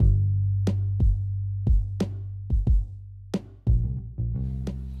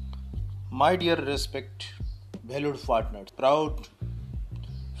My dear respect, valued partners,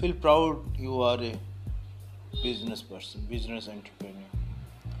 feel proud you are a business person, business entrepreneur.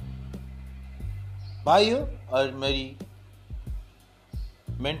 भाइयों और मेरी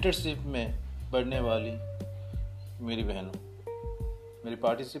mentorship में बढ़ने वाली मेरी बहनों, मेरी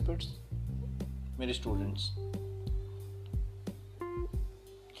पार्टिसिपेंट्स, मेरे स्टूडेंट्स,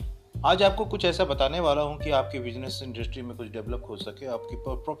 आज आपको कुछ ऐसा बताने वाला हूं कि आपकी बिजनेस इंडस्ट्री में कुछ डेवलप हो सके, आपकी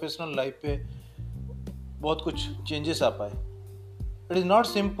प्रोफेशनल लाइफ पे बहुत कुछ चेंजेस आ पाए. It is not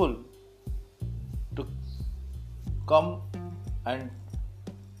simple to come and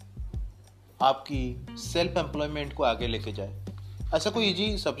आपकी सेल्फ एम्प्लॉयमेंट को आगे लेके जाए. ऐसा कोई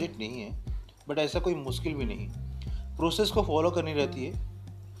इजी सब्जेक्ट नहीं है, बट ऐसा कोई मुश्किल भी नहीं. प्रोसेस को फॉलो करनी रहती है.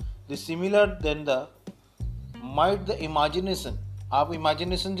 The similar then the might the imagination. आप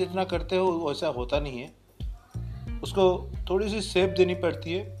इमेजिनेशन जितना करते हो वैसा होता नहीं है. उसको थोड़ी सी शेप देनी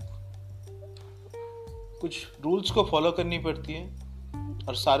पड़ती है, कुछ रूल्स को फॉलो करनी पड़ती है,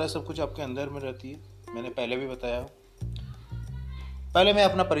 और सारा सब कुछ आपके अंदर में रहती है. मैंने पहले भी बताया. पहले मैं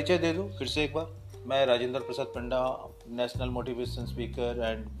अपना परिचय दे दूं फिर से एक बार. मैं राजेंद्र प्रसाद पंडा, national motivation speaker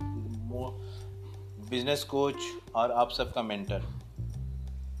and business coach और आप सबका मेंटर.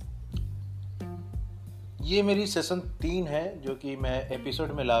 ये मेरी सेशन 3 है जो कि मैं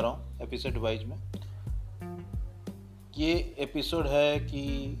एपिसोड में ला रहा हूँ, एपिसोड वाइज में. ये एपिसोड है कि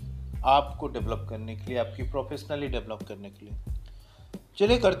आपको डेवलप करने के लिए, आपकी प्रोफेशनली डेवलप करने के लिए.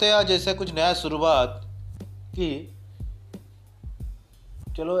 चलिए करते हैं आज ऐसा कुछ नया शुरुआत कि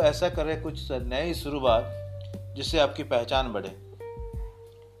चलो ऐसा करें कुछ नई शुरुआत जिससे आपकी पहचान बढ़े.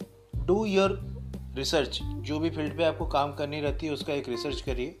 Do your research. जो भी फील्ड पे आपको काम करनी रहती है उसका एक रिसर्च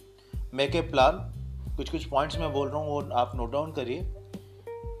करिए. Make a plan. कुछ पॉइंट्स मैं बोल रहा हूँ वो आप नोट डाउन करिए.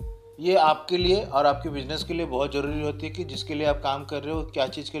 ये आपके लिए और आपके बिजनेस के लिए बहुत ज़रूरी होती है कि जिसके लिए आप काम कर रहे हो, क्या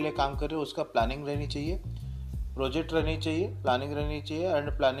चीज़ के लिए काम कर रहे हो, उसका प्लानिंग रहनी चाहिए, प्रोजेक्ट रहनी चाहिए, प्लानिंग रहनी चाहिए, and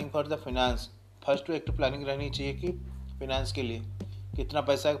planning for the finance. First to एक प्लानिंग रहनी चाहिए कि फाइनेंस के लिए कितना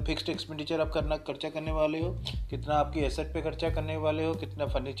पैसा फिक्स्ड एक्सपेंडिचर आप खर्चा करने वाले हो, कितना आपकी एसेट पे खर्चा करने वाले हो, कितना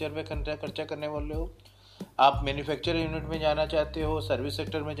फर्नीचर पे खर्चा करने वाले हो, आप मैन्युफैक्चरिंग यूनिट में जाना चाहते हो, सर्विस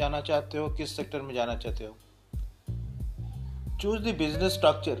सेक्टर में जाना चाहते हो, किस सेक्टर में जाना चाहते हो. Choose the business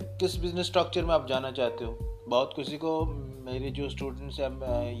structure. किस बिजनेस स्ट्रक्चर में आप जाना चाहते हो. बहुत किसी को, मेरे जो स्टूडेंट्स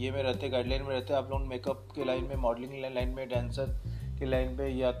हैं ये में रहते, गाइडलाइन में रहते हैं, आप लोग मेकअप के लाइन में, मॉडलिंग लाइन में, डांसर के लाइन पे,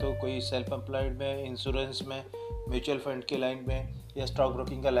 या तो कोई सेल्फ एम्प्लॉयड में, इंश्योरेंस में, म्यूचुअल फंड के लाइन में, या स्टॉक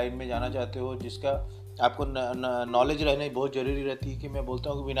ब्रोकिंग का लाइन में जाना चाहते हो, जिसका आपको नॉलेज रहना बहुत ज़रूरी रहती है. कि मैं बोलता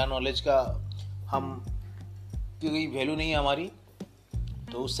हूँ कि बिना नॉलेज का हम कोई वैल्यू नहीं है हमारी.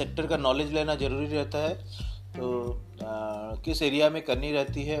 तो उस सेक्टर का नॉलेज लेना ज़रूरी रहता है. तो किस एरिया में करनी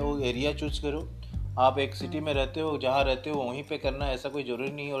रहती है वो एरिया चूज करो. आप एक सिटी में रहते हो, जहाँ रहते हो वहीं पे करना, ऐसा कोई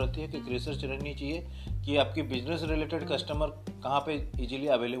ज़रूरी नहीं हो रहती है. कि रिसर्च रहनी चाहिए कि आपकी बिजनेस रिलेटेड कस्टमर कहाँ पे इजीली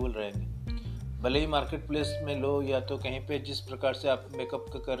अवेलेबल रहेंगे. भले ही मार्केट प्लेस में लो या तो कहीं पे, जिस प्रकार से आप मेकअप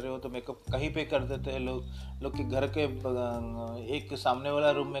कर रहे हो तो मेकअप कहीं पे कर देते हैं लोग के घर के एक सामने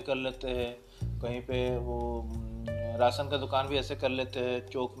वाला रूम में कर लेते हैं, कहीं पे वो राशन का दुकान भी ऐसे कर लेते हैं,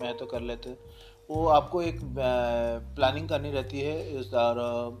 चौक में है तो कर लेते हैं. वो आपको एक प्लानिंग करनी रहती है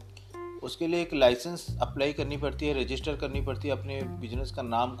और उसके लिए एक लाइसेंस अप्लाई करनी पड़ती है, रजिस्टर करनी पड़ती है अपने बिजनेस का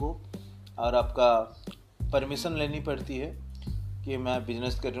नाम को, और आपका परमिशन लेनी पड़ती है कि मैं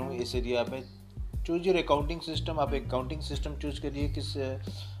बिजनेस कर रहा हूँ इस एरिया में. Choose your accounting system. आप अकाउंटिंग सिस्टम चूज करिए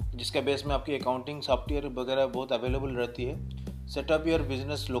जिसका बेस में आपकी अकाउंटिंग सॉफ्टवेयर वगैरह बहुत अवेलेबल रहती है. Setup your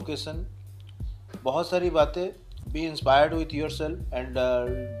business location. बहुत सारी बातें. Be inspired with yourself and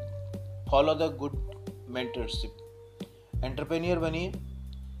follow the good mentorship. Entrepreneur बनिए.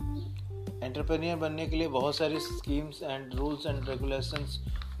 एंटरप्रेन्योर बनने के लिए बहुत सारी schemes and rules and regulations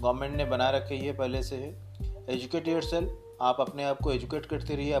government ने बना रखी है पहले से है. Educate yourself. आप अपने आप को एजुकेट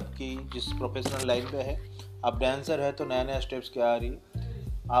करते रहिए आपकी जिस प्रोफेशनल लाइन पे है. आप डांसर है तो नया नया स्टेप्स क्या आ रही है,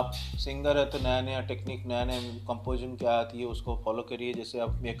 आप सिंगर है तो नया नया टेक्निक, नया नया कंपोजिंग क्या आती है उसको फॉलो करिए. जैसे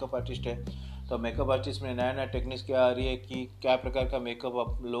आप मेकअप आर्टिस्ट है तो मेकअप आर्टिस्ट में नया नया टेक्निक्स क्या आ रही है, कि क्या प्रकार का मेकअप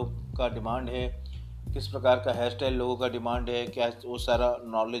आप लोग का डिमांड है, किस प्रकार का हेयर स्टाइल लोगों का डिमांड है, क्या वो सारा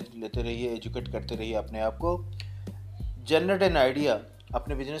नॉलेज लेते रहिए, एजुकेट करते रहिए अपने आप को. Generate an idea.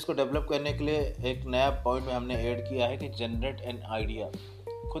 अपने बिजनेस को डेवलप करने के लिए एक नया पॉइंट में हमने ऐड किया है कि जनरेट एन आइडिया.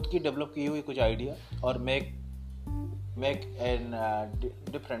 खुद की डेवलप की हुई कुछ आइडिया और मेक ए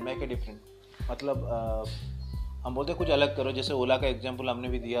डिफरेंट. मतलब हम बोलते कुछ अलग करो. जैसे ओला का एग्जांपल हमने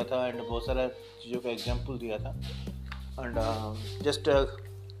भी दिया था एंड बहुत सारा चीज़ों का एग्जांपल दिया था. And just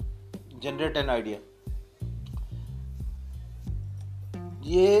generate an idea.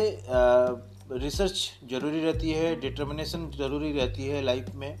 ये रिसर्च ज़रूरी रहती है, डिटर्मिनेशन ज़रूरी रहती है लाइफ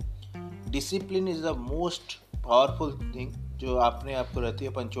में. Discipline is the most powerful thing जो आपको रहती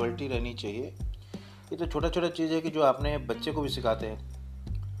है। पंक्चुअलिटी रहनी चाहिए। ये तो छोटा छोटा चीज़ है कि जो आपने बच्चे को भी सिखाते हैं,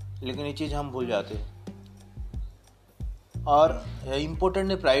 लेकिन ये चीज़ हम भूल जाते हैं। और इम्पोर्टेंट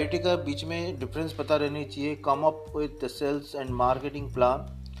है, प्रायोरिटी का बीच में डिफरेंस पता रहनी चाहिए। Come up with sales and marketing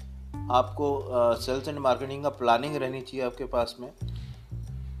plan. आपको सेल्स एंड मार्केटिंग का प्लानिंग रहनी चाहिए आपके पास में।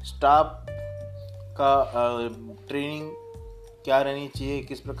 स्टाफ का ट्रेनिंग क्या रहनी चाहिए,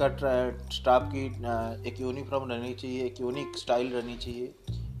 किस प्रकार स्टाफ की एक यूनिफॉर्म रहनी चाहिए, एक यूनिक स्टाइल रहनी चाहिए,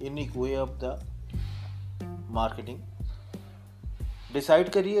 unique way of the marketing. Decide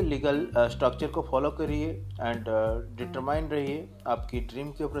करिए, लीगल स्ट्रक्चर को फॉलो करिए एंड डिटरमाइन रहिए आपकी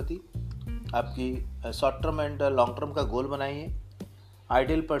ड्रीम के प्रति। आपकी short term and long term का गोल बनाइए।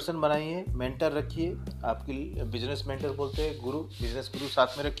 आइडियल पर्सन बनाइए, मेंटर रखिए। आपकी बिजनेस मेंटर बोलते हैं, गुरु, बिजनेस गुरु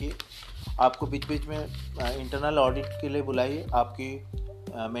साथ में रखिए। आपको बीच बीच में इंटरनल ऑडिट के लिए बुलाइए आपकी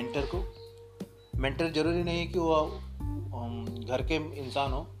मेंटर को। मेंटर जरूरी नहीं कि वो घर के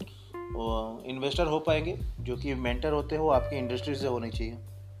इंसान हो, वो इन्वेस्टर हो पाएंगे। जो कि मेंटर होते हैं वो आपकी इंडस्ट्री से होनी चाहिए।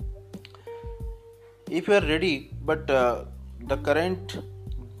 If you are ready, but the current,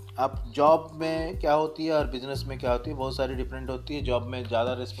 आप जॉब में क्या होती है और बिजनेस में क्या होती है, बहुत सारी डिफरेंट होती है। जॉब में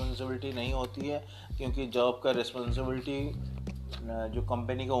ज़्यादा रिस्पॉन्सिबिलिटी नहीं होती है, क्योंकि जॉब का रिस्पॉन्सिबिलिटी जो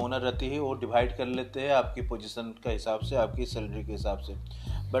कंपनी का ओनर रहती है वो डिवाइड कर लेते हैं आपकी पोजीशन के हिसाब से, आपकी सैलरी के हिसाब से।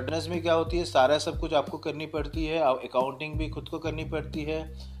 बट बिजनेस में क्या होती है, सारा सब कुछ आपको करनी पड़ती है। अकाउंटिंग भी खुद को करनी पड़ती है,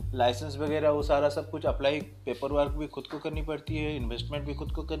 लाइसेंस वगैरह वो सारा सब कुछ अप्लाई, पेपर वर्क भी खुद को करनी पड़ती है, इन्वेस्टमेंट भी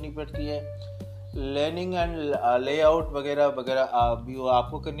खुद को करनी पड़ती है, लर्निंग एंड लेआउट वगैरह वगैरह भी वो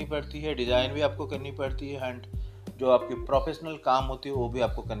आपको करनी पड़ती है, डिज़ाइन भी आपको करनी पड़ती है, एंड जो आपकी प्रोफेशनल काम होती है वो भी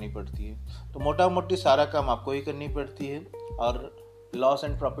आपको करनी पड़ती है। तो मोटा मोटी सारा काम आपको ही करनी पड़ती है, और लॉस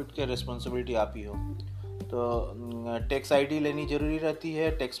एंड प्रॉफिट के रिस्पॉन्सिबिलिटी आप ही हो। तो टैक्स आईडी लेनी ज़रूरी रहती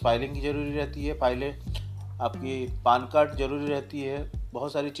है, टैक्स फाइलिंग की ज़रूरी रहती है, फाइलें आपकी पैन कार्ड ज़रूरी रहती है,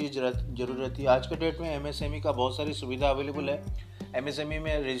 बहुत सारी चीज़ ज़रूरी रहती है। आज के डेट में एमएसएमई का बहुत सारी सुविधा अवेलेबल है। एमएसएमई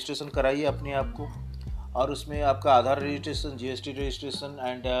में रजिस्ट्रेशन कराइए अपने आप को, और उसमें आपका Aadhaar registration, GST registration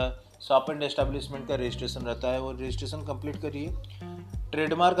and shop and establishment का रजिस्ट्रेशन रहता है, वो रजिस्ट्रेशन कंप्लीट करिए।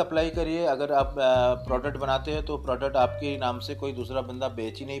 ट्रेडमार्क अप्लाई करिए। अगर आप प्रोडक्ट बनाते हैं तो प्रोडक्ट आपके नाम से कोई दूसरा बंदा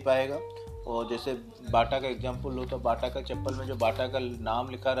बेच ही नहीं पाएगा। और जैसे बाटा का एग्जांपल लो, तो बाटा का चप्पल में जो बाटा का नाम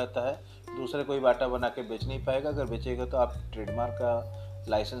लिखा रहता है, दूसरे कोई बाटा बना के बेच नहीं पाएगा। अगर बेचेगा तो आप ट्रेडमार्क का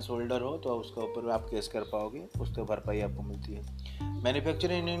लाइसेंस होल्डर हो, तो उसके ऊपर आप केस कर पाओगे, उसके भरपाई आपको मिलती है।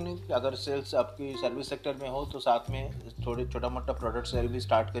 मैन्युफैक्चरिंग, अगर सेल्स आपकी सर्विस सेक्टर में हो तो साथ में थोड़ी छोटा मोटा प्रोडक्ट सेल भी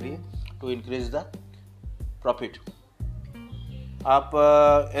स्टार्ट करिए टू इंक्रीज द प्रॉफिट। आप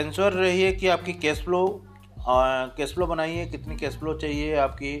इंश्योर रहिए कि आपकी कैश फ्लो बनाइए, कितनी कैश फ्लो चाहिए,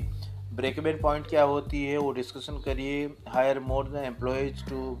 आपकी ब्रेक इवन पॉइंट क्या होती है वो डिस्कशन करिए। Hire more the employees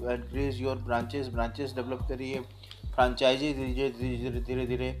to increase your branches develop करिए, फ्रेंचाइजी दीजिए धीरे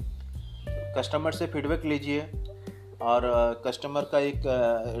धीरे। कस्टमर से फीडबैक लीजिए, और कस्टमर का एक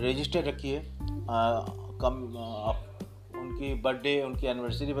रजिस्टर रखिए। उनकी बर्थडे, उनकी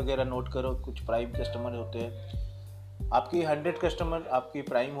एनिवर्सरी वगैरह नोट करो। कुछ प्राइम कस्टमर होते हैं, आपकी 100 कस्टमर आपकी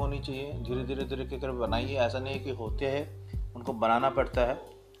प्राइम होनी चाहिए। धीरे धीरे कर बनाइए, ऐसा नहीं कि होते हैं, उनको बनाना पड़ता है।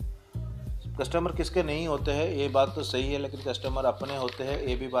 कस्टमर किसके नहीं होते हैं ये बात तो सही है, लेकिन कस्टमर अपने होते हैं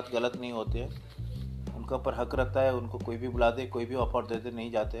ये भी बात गलत नहीं होती है। उनका ऊपर हक रहता है, उनको कोई भी बुला दे, कोई भी ऑफर दे दे,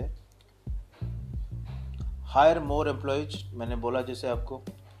 नहीं जाते हैं। हायर मोर एम्प्लॉयज, मैंने बोला जैसे आपको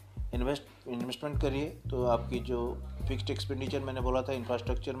इन्वेस्टमेंट करिए, तो आपकी जो फिक्स्ड एक्सपेंडिचर मैंने बोला था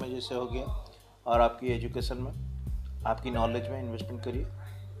इंफ्रास्ट्रक्चर में जैसे हो गया, और आपकी एजुकेशन में, आपकी नॉलेज में इन्वेस्टमेंट करिए।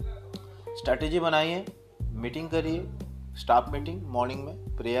 स्ट्रैटेजी बनाइए, मीटिंग करिए, स्टाफ मीटिंग मॉर्निंग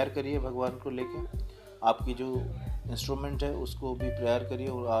में, प्रेयर करिए भगवान को लेके। आपकी जो इंस्ट्रूमेंट है उसको भी प्रेयर करिए,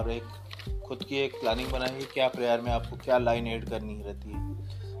 और एक खुद की एक प्लानिंग बनाइए, क्या प्रेयर में आपको क्या लाइन ऐड करनी रहती है,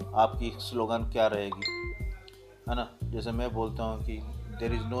 आपकी स्लोगन क्या रहेगी, है ना। जैसे मैं बोलता हूँ कि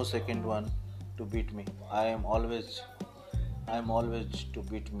there is no second one to beat me, I am always to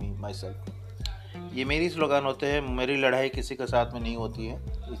beat me myself. ये मेरी स्लोगन होते हैं। मेरी लड़ाई किसी के साथ में नहीं होती है,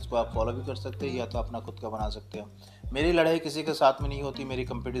 इसको आप फॉलो भी कर सकते हैं या तो अपना खुद का बना सकते हो। मेरी लड़ाई किसी के साथ में नहीं होती, मेरी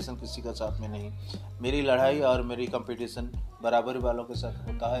कंपटीशन किसी के साथ में नहीं। मेरी लड़ाई और मेरी कंपटीशन बराबरी वालों के साथ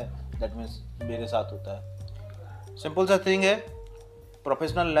होता है, दैट मीन्स मेरे साथ होता है। सिंपल सा थिंग है,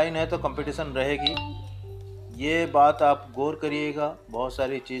 प्रोफेशनल लाइन है तो कंपटीशन रहेगी। ये बात आप गौर करिएगा, बहुत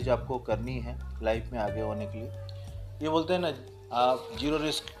सारी चीज़ आपको करनी है लाइफ में आगे होने के लिए। ये बोलते हैं ना, आप जीरो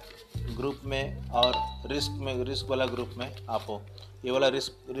रिस्क ग्रुप में और रिस्क वाला ग्रुप में आप हो। ये वाला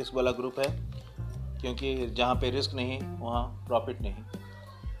रिस्क वाला ग्रुप है, क्योंकि जहाँ पे रिस्क नहीं वहाँ प्रॉफिट नहीं।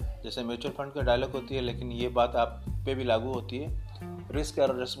 जैसे म्यूचुअल फंड का डायलॉग होती है, लेकिन ये बात आप पे भी लागू होती है। रिस्क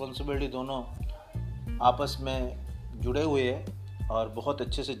और रिस्पॉन्सिबिलिटी दोनों आपस में जुड़े हुए हैं और बहुत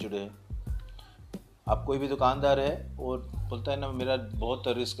अच्छे से जुड़े हैं। आप कोई भी दुकानदार है और बोलता है ना मेरा बहुत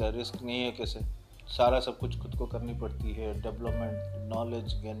रिस्क है, रिस्क नहीं है कैसे, सारा सब कुछ खुद को करनी पड़ती है, डेवलपमेंट,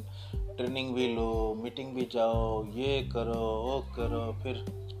 नॉलेज गेन, ट्रेनिंग भी लो, मीटिंग भी जाओ, ये करो वो करो, फिर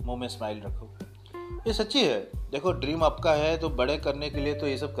मुंह में स्माइल रखो। ये सच्ची है। देखो ड्रीम आपका है तो बड़े करने के लिए तो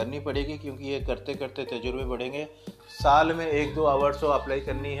ये सब करनी पड़ेगी, क्योंकि ये करते करते तजुर्बे बढ़ेंगे। साल में 1-2 अवार्ड्स हो अप्लाई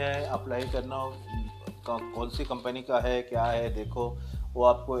करनी है, अप्लाई करना हो कौन सी कंपनी का है क्या है देखो, वो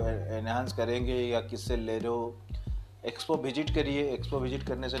आपको एनहांस करेंगे या किससे ले रहे हो। एक्सपो विजिट करिए, एक्सपो विजिट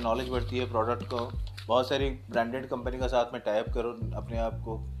करने से नॉलेज बढ़ती है प्रोडक्ट को। बहुत सारी ब्रांडेड कंपनी का साथ में टाइप करो, अपने आप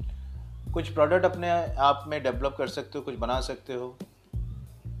को कुछ प्रोडक्ट अपने आप में डेवलप कर सकते हो, कुछ बना सकते हो,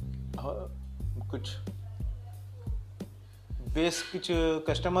 कुछ बेस, कुछ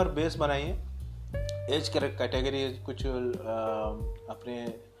कस्टमर बेस बनाइए, एज कैटेगरी, कुछ अपने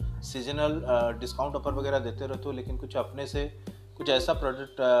सीजनल डिस्काउंट ऑफर वगैरह देते रहते हो, लेकिन कुछ अपने से कुछ ऐसा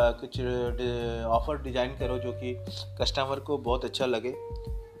प्रोडक्ट, कुछ ऑफर डिज़ाइन करो जो कि कस्टमर को बहुत अच्छा लगे।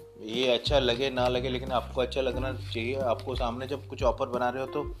 ये अच्छा लगे ना लगे, लेकिन आपको अच्छा लगना चाहिए। आपको सामने जब कुछ ऑफर बना रहे हो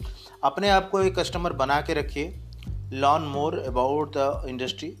तो अपने आप को एक कस्टमर बना के रखिए। Learn more about the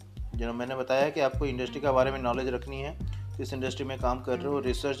industry, जो मैंने बताया कि आपको इंडस्ट्री के बारे में नॉलेज रखनी है, किस इंडस्ट्री में काम कर रहे हो।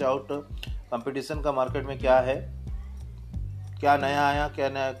 रिसर्च आउट कंपटीशन का मार्केट में क्या है, क्या नया आया, क्या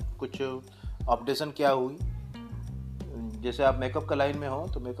नया कुछ अपडेशन क्या हुई। जैसे आप मेकअप का लाइन में हो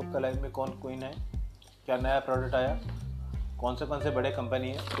तो मेकअप का लाइन में कौन क्वीन है, क्या नया प्रोडक्ट आया, कौन से बड़े कंपनी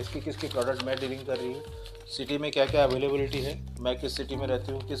है, किसकी प्रोडक्ट मैं डीलिंग कर रही हूँ, सिटी में क्या क्या अवेलेबिलिटी है, मैं किस सिटी में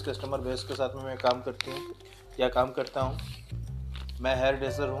रहती हूँ, किस कस्टमर बेस के साथ में मैं काम करती हूँ या काम करता हूँ। मैं हेयर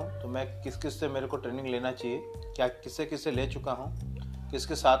ड्रेसर हूँ तो मैं किस से मेरे को ट्रेनिंग लेना चाहिए, क्या किससे ले चुका हूँ,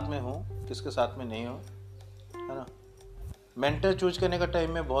 किसके साथ में हूँ, किसके साथ में नहीं हूँ, है ना। मेंटर चूज करने का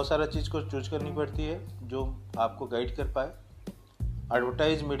टाइम में बहुत सारा चीज़ को चूज करनी पड़ती है जो आपको गाइड कर पाए।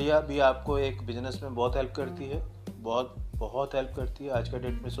 एडवर्टाइज मीडिया भी आपको एक बिजनेस में बहुत हेल्प करती है, बहुत हेल्प करती है। आज का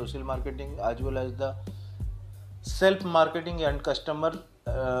डेट में social marketing as well as the self marketing and customer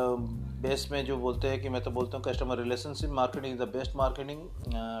base में जो बोलते हैं कि मैं तो बोलता हूँ customer relationship marketing is the best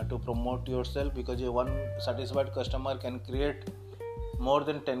marketing to promote yourself, because ये one satisfied customer can create more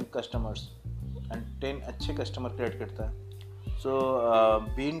than 10 customers and 10 अच्छे कस्टमर क्रिएट करता है। So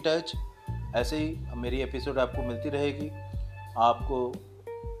be in touch. ऐसे ही मेरी एपिसोड आपको मिलती रहेगी, आपको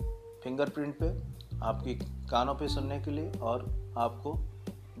फिंगरप्रिंट पे, आपकी कानों पे सुनने के लिए और आपको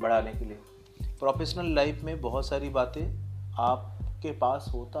बढ़ाने के लिए। प्रोफेशनल लाइफ में बहुत सारी बातें आपके पास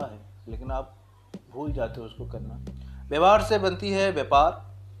होता है लेकिन आप भूल जाते हो उसको करना। व्यवहार से बनती है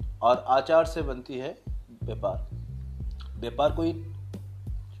व्यापार और आचार से बनती है व्यापार। व्यापार कोई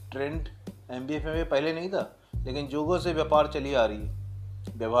ट्रेंड MBA में पहले नहीं था, लेकिन युगों से व्यापार चली आ रही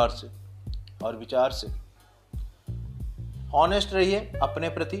है, व्यवहार से और विचार से। ऑनेस्ट रहिए अपने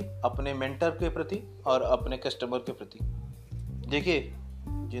प्रति, अपने मेंटर के प्रति और अपने कस्टमर के प्रति। देखिए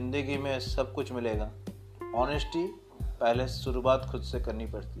जिंदगी में सब कुछ मिलेगा, ऑनेस्टी पहले शुरुआत खुद से करनी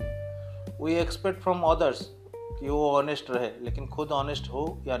पड़ती है। वी एक्सपेक्ट फ्रॉम अदर्स कि वो ऑनेस्ट रहे, लेकिन खुद ऑनेस्ट हो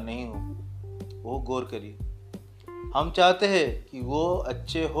या नहीं हो वो गौर करिए। हम चाहते हैं कि वो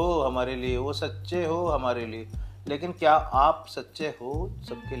अच्छे हो हमारे लिए, वो सच्चे हो हमारे लिए, लेकिन क्या आप सच्चे हो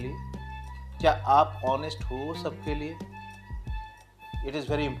सबके लिए? क्या आप ऑनेस्ट हो सबके लिए? इट इज़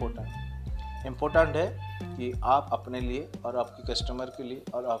वेरी इम्पोर्टेंट है कि आप अपने लिए और आपके कस्टमर के लिए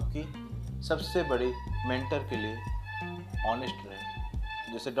और आपकी सबसे बड़ी मेंटर के लिए ऑनेस्ट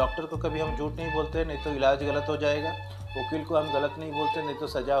रहें। जैसे डॉक्टर को कभी हम झूठ नहीं बोलते, नहीं तो इलाज गलत हो जाएगा। वकील को हम गलत नहीं बोलते, नहीं तो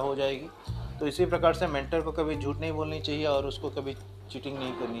सज़ा हो जाएगी। तो इसी प्रकार से मेंटर को कभी झूठ नहीं बोलनी चाहिए और उसको कभी चीटिंग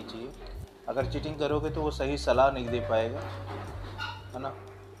नहीं करनी चाहिए। अगर चीटिंग करोगे तो वो सही सलाह नहीं दे पाएगा, है ना।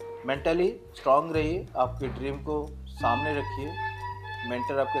 मेंटली स्ट्रांग रहिए, आपके ड्रीम को सामने रखिए।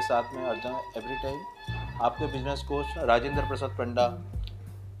 मेंटर आपके साथ में एवरी टाइम। आपके बिजनेस कोच राजेंद्र प्रसाद पंडा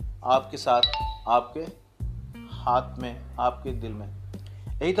आपके साथ, आपके हाथ में, आपके दिल में।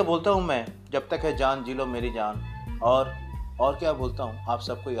 यही तो बोलता हूँ मैं, जब तक है जान जी लो मेरी जान। और क्या बोलता हूँ, आप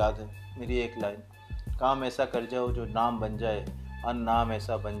सबको याद है मेरी एक लाइन, काम ऐसा कर जाओ जो नाम बन जाए और नाम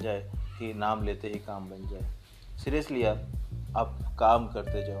ऐसा बन जाए कि नाम लेते ही काम बन जाए। सीरियसली यार, आप काम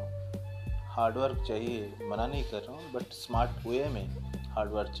करते जाओ। हार्डवर्क चाहिए, मना नहीं कर रहा हूँ, बट स्मार्ट वे में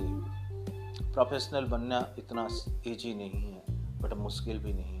हार्डवर्क चाहिए। प्रोफेशनल बनना इतना ईजी नहीं है, बट मुश्किल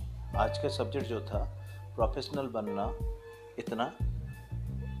भी नहीं है। आज का सब्जेक्ट जो था, प्रोफेशनल बनना इतना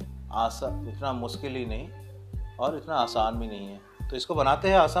मुश्किल ही नहीं और इतना आसान भी नहीं है। तो इसको बनाते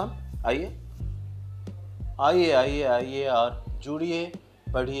हैं आसान। आइए और जुड़िए,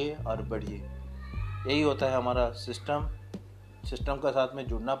 पढ़िए और बढ़िए। यही होता है हमारा सिस्टम। सिस्टम का साथ में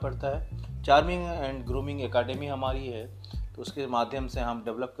जुड़ना पड़ता है। चार्मिंग एंड ग्रूमिंग एकेडमी हमारी है, तो उसके माध्यम से हम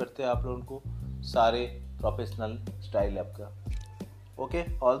डेवलप करते हैं आप लोगों को सारे प्रोफेशनल स्टाइल आपका। Okay,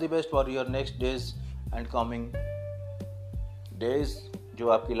 all the best for your next days and coming days, जो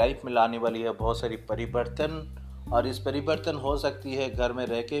आपकी लाइफ में लाने वाली है बहुत सारी परिवर्तन, और इस परिवर्तन हो सकती है घर में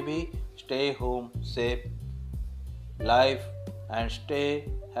रह के भी। Stay home safe life and stay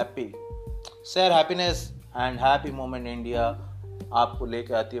happy. Share happiness and happy moment India आपको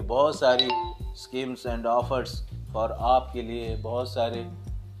लेकर आती है बहुत सारी स्कीम्स एंड ऑफर्स फॉर आपके लिए, बहुत सारे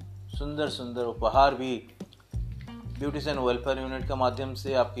सुंदर सुंदर उपहार भी ब्यूटिशियन वेलफेयर यूनिट के माध्यम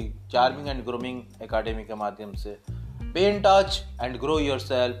से, आपकी चार्मिंग एंड ग्रूमिंग एकेडमी के माध्यम से। Be in touch and grow your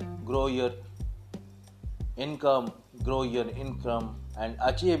self, grow your income and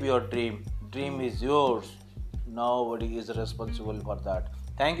achieve your dream. Dream is yours. Nobody is responsible for that.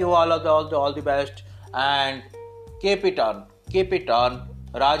 Thank you all the best and keep it on.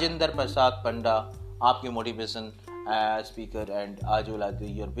 Rajendra Prasad Panda, आपकी motivation speaker and आज will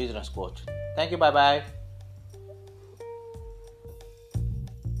be your business coach. Thank you. Bye bye.